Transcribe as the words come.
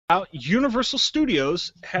Universal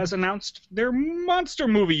Studios has announced their monster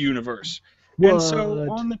movie universe. And so,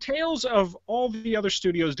 What? on the tails of all the other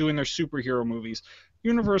studios doing their superhero movies,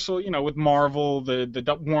 Universal, with Marvel,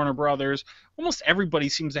 the Warner Brothers, almost everybody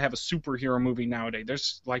seems to have a superhero movie nowadays.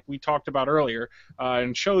 There's, like we talked about earlier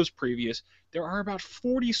in shows previous, there are about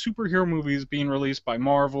 40 superhero movies being released by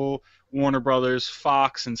Marvel, Warner Brothers,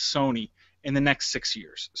 Fox, and Sony in the next 6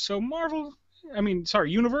 years. So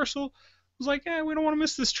Universal was like, we don't want to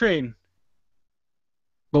miss this train.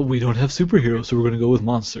 But we don't have superheroes, so we're going to go with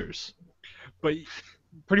monsters. But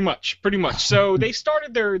pretty much. So they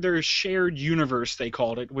started their shared universe, they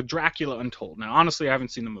called it, with Dracula Untold. Now, honestly, I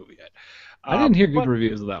haven't seen the movie yet. I didn't hear good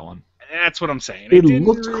reviews of that one. That's what I'm saying. It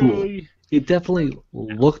looked cool. It definitely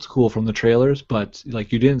looked cool from the trailers, but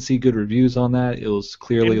like you didn't see good reviews on that. It was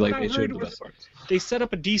clearly like they showed the best parts. They set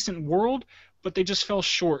up a decent world, but they just fell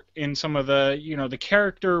short in some of the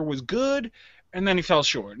character was good, and then he fell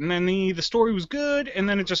short, and then the story was good, and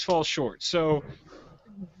then it just falls short. So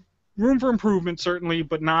room for improvement certainly,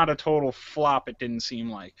 but not a total flop. It didn't seem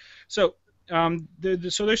like. So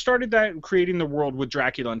so they started that creating the world with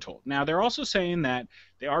Dracula Untold. Now they're also saying that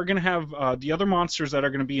they are going to have the other monsters that are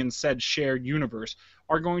going to be in said shared universe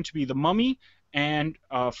are going to be the Mummy and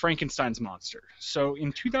Frankenstein's monster. So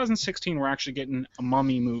in 2016 we're actually getting a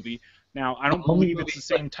Mummy movie. Now I don't believe it's the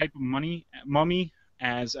same type of Mummy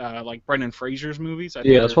as like Brendan Fraser's movies.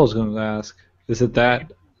 Yeah, that's what I was going to ask. Is it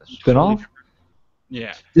that spin-off?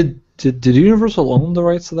 Yeah. Did Universal own the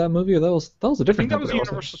rights to that movie, or that was a different? I think that was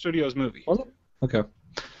Universal Studios movie. Was it? Okay.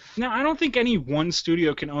 Now I don't think any one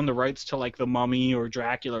studio can own the rights to like the Mummy or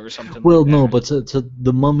Dracula or something. Well, like that. no, but to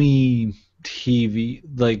the Mummy TV,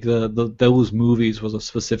 like those movies was a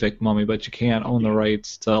specific Mummy, but you can't own the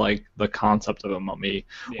rights to like the concept of a mummy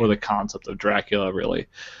or the concept of Dracula, really.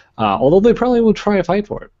 Although they probably will try to fight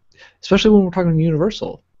for it, especially when we're talking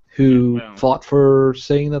Universal, who fought for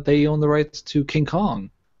saying that they own the rights to King Kong,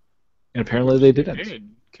 and apparently they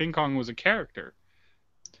didn't. King Kong was a character,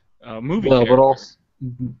 movie. Well, character.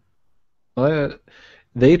 but also,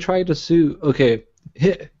 they tried to sue. Okay,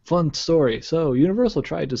 fun story. So Universal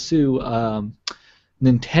tried to sue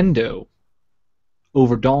Nintendo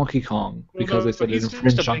over Donkey Kong because they said it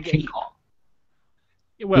infringed on King Kong.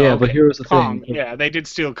 Well, yeah, but here was the Kong, thing. Yeah, they did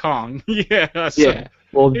steal Kong. Yeah. So yeah.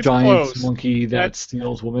 Well, giant close. Monkey that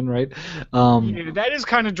steals women, right? Yeah, that is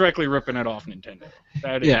kind of directly ripping it off Nintendo.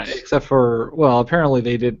 That yeah, is. Except for, well, apparently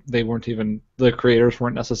they weren't even, the creators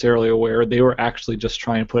weren't necessarily aware. They were actually just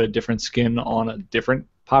trying to put a different skin on a different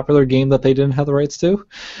popular game that they didn't have the rights to.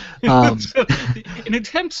 In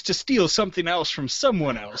attempts to steal something else from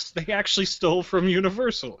someone else, they actually stole from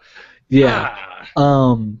Universal. Yeah,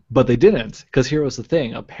 but they didn't, because here was the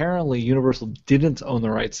thing. Apparently, Universal didn't own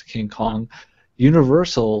the rights to King Kong.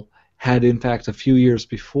 Universal had, in fact, a few years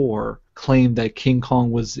before, claimed that King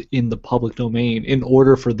Kong was in the public domain in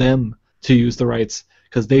order for them to use the rights,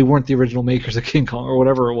 because they weren't the original makers of King Kong or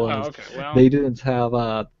whatever it was. Oh, okay. Well, they didn't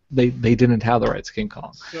have they didn't have the rights to King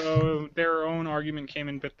Kong. So their own argument came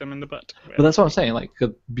and bit them in the butt. But that's what I'm saying, like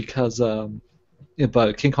because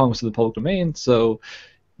but King Kong was in the public domain, so.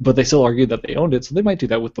 But they still argued that they owned it, so they might do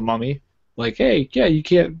that with the Mummy. Like, hey, yeah, you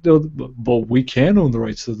can't, but we can own the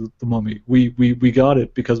rights to the Mummy. We got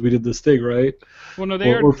it because we did this thing, right? Well, no,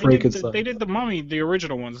 they did the Mummy, the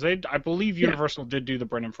original ones. I believe Universal did do the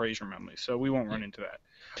Brendan Fraser Mummy, so we won't run into that.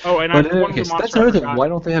 Oh, and that's another thing. Why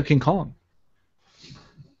don't they have King Kong?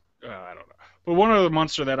 I don't know. But one other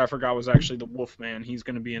monster that I forgot was actually the Wolfman. He's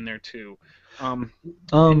going to be in there too.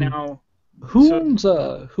 Now, who owns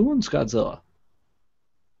Godzilla?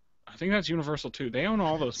 I think that's Universal too. They own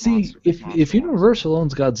all those. See, if Universal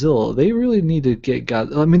owns Godzilla, they really need to get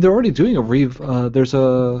Godzilla. I mean, they're already doing there's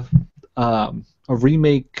a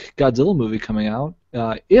remake Godzilla movie coming out.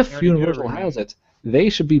 If Universal has it, they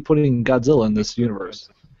should be putting Godzilla in this universe.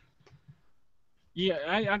 Yeah,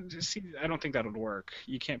 I don't think that would work.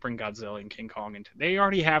 You can't bring Godzilla and King Kong into. They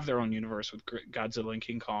already have their own universe with Godzilla and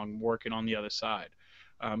King Kong working on the other side,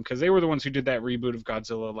 because they were the ones who did that reboot of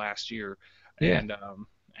Godzilla last year. Yeah.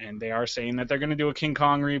 And they are saying that they're going to do a King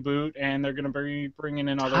Kong reboot, and they're going to be bringing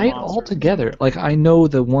in other monsters. Tie it all together. Like, I know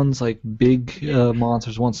that one's like big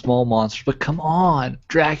monsters, one's small monsters, but come on,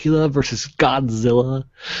 Dracula versus Godzilla.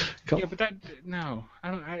 Yeah, but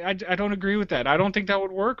I don't agree with that. I don't think that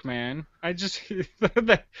would work, man. You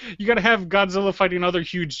got to have Godzilla fighting other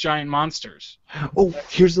huge giant monsters. Oh,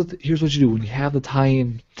 here's what you do when you have the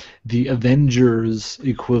tie-in, the Avengers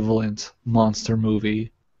equivalent monster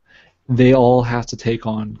movie. They all have to take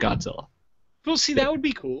on Godzilla. Well, see, that would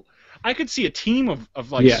be cool. I could see a team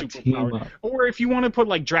of like Yeah, team superpowered, up. or if you want to put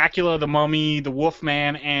like Dracula, the Mummy, the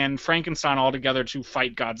Wolfman, and Frankenstein all together to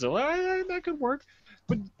fight Godzilla, that could work.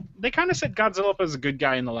 But they kind of set Godzilla up as a good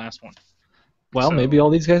guy in the last one. Well, maybe So all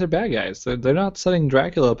these guys are bad guys. They're not setting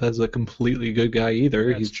Dracula up as a completely good guy either.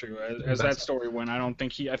 that's He's true. As that story went, I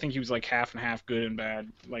think he was like half and half good and bad.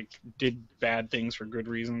 Like did bad things for good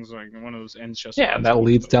reasons. Like one of those ends yeah, justifies that means.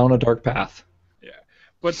 leads down a dark path. Yeah.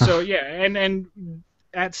 But so yeah, and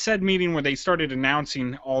at said meeting where they started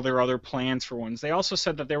announcing all their other plans for ones, they also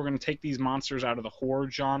said that they were going to take these monsters out of the horror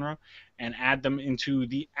genre and add them into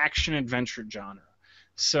the action adventure genre.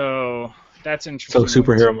 So that's interesting. So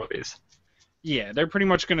superhero movies. Yeah, they're pretty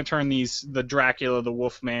much going to turn the Dracula, the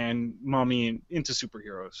Wolfman, Mummy into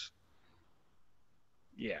superheroes.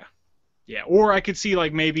 Yeah. Yeah, or I could see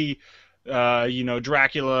like maybe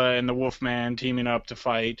Dracula and the Wolfman teaming up to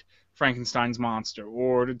fight Frankenstein's monster,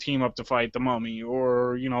 or to team up to fight the Mummy,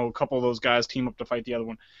 or a couple of those guys team up to fight the other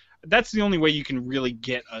one. That's the only way you can really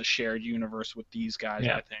get a shared universe with these guys,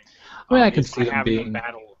 Yeah. I think. I mean, I can see them having being them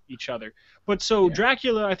battle each other. But so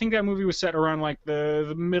Dracula, I think that movie was set around like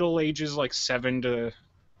the Middle Ages, like 7 to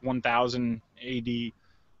 1000 AD.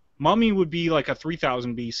 Mummy would be like a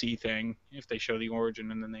 3000 BC thing if they show the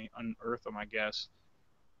origin and then they unearth them, I guess.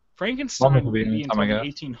 Frankenstein would be until the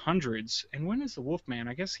 1800s, and when is the Wolfman?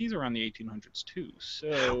 I guess he's around the 1800s too.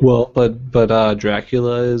 So well, but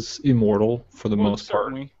Dracula is immortal for the most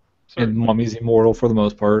part, and Mummy's immortal for the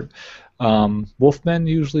most part. Wolfmen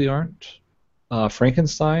usually aren't.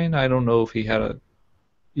 Frankenstein, I don't know if he had a.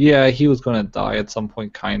 Yeah, he was going to die at some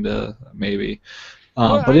point, kinda, maybe.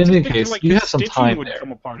 But in any case, you have some time there.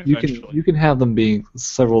 You can have them being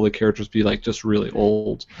several of the characters be like just really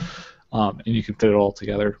old, and you can fit it all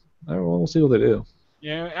together. We'll see what they do.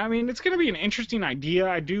 Yeah, I mean, it's going to be an interesting idea.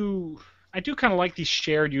 I do kind of like these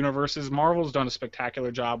shared universes. Marvel's done a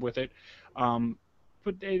spectacular job with it,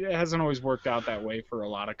 but it hasn't always worked out that way for a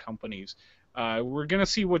lot of companies. We're going to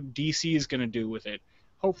see what DC is going to do with it.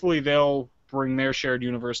 Hopefully, they'll bring their shared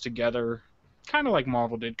universe together, kind of like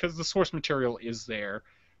Marvel did, because the source material is there.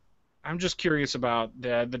 I'm just curious about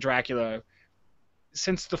the Dracula.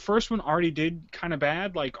 Since the first one already did kind of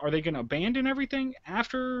bad, like, are they going to abandon everything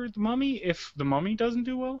after the Mummy if the Mummy doesn't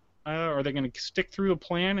do well? Are they going to stick through the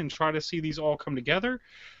plan and try to see these all come together?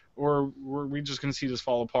 Or were we just going to see this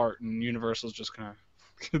fall apart and Universal's just going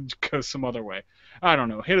to go some other way? I don't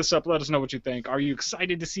know. Hit us up. Let us know what you think. Are you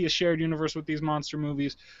excited to see a shared universe with these monster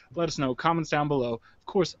movies? Let us know. Comments down below. Of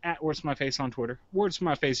course, at WordsForMyFace on Twitter.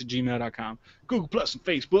 WordsForMyFace@gmail.com. Google Plus and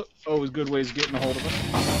Facebook. Always good ways of getting a hold of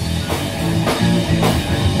us.